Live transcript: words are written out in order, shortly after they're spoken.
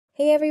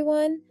Hey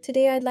everyone,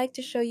 today I'd like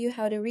to show you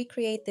how to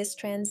recreate this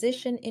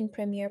transition in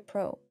Premiere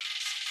Pro.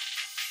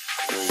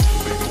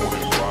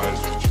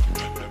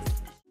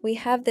 We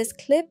have this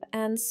clip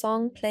and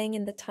song playing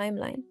in the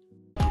timeline.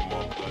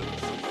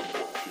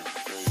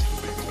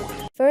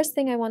 First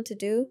thing I want to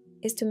do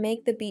is to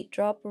make the beat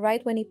drop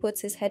right when he puts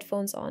his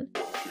headphones on.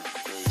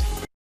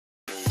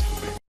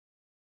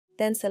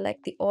 Then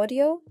select the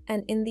audio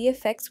and in the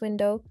effects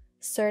window,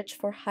 search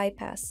for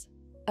Highpass.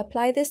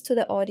 Apply this to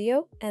the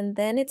audio and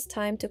then it's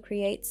time to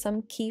create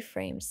some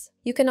keyframes.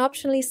 You can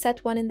optionally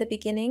set one in the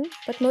beginning,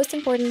 but most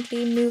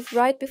importantly, move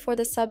right before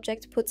the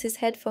subject puts his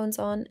headphones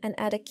on and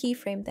add a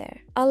keyframe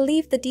there. I'll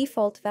leave the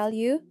default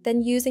value,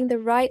 then using the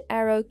right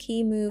arrow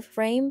key move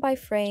frame by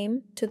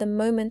frame to the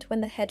moment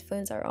when the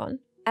headphones are on.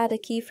 Add a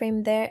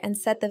keyframe there and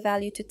set the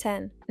value to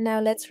 10. Now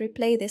let's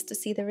replay this to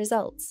see the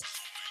results.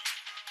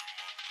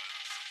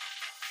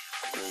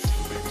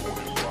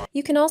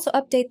 You can also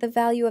update the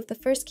value of the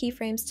first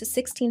keyframes to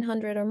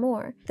 1600 or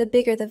more. The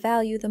bigger the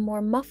value, the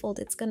more muffled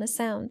it's gonna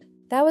sound.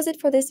 That was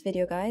it for this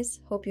video, guys.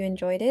 Hope you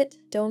enjoyed it.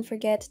 Don't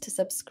forget to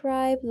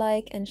subscribe,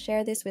 like, and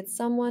share this with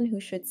someone who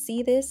should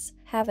see this.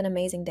 Have an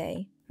amazing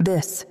day.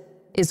 This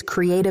is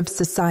Creative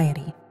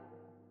Society.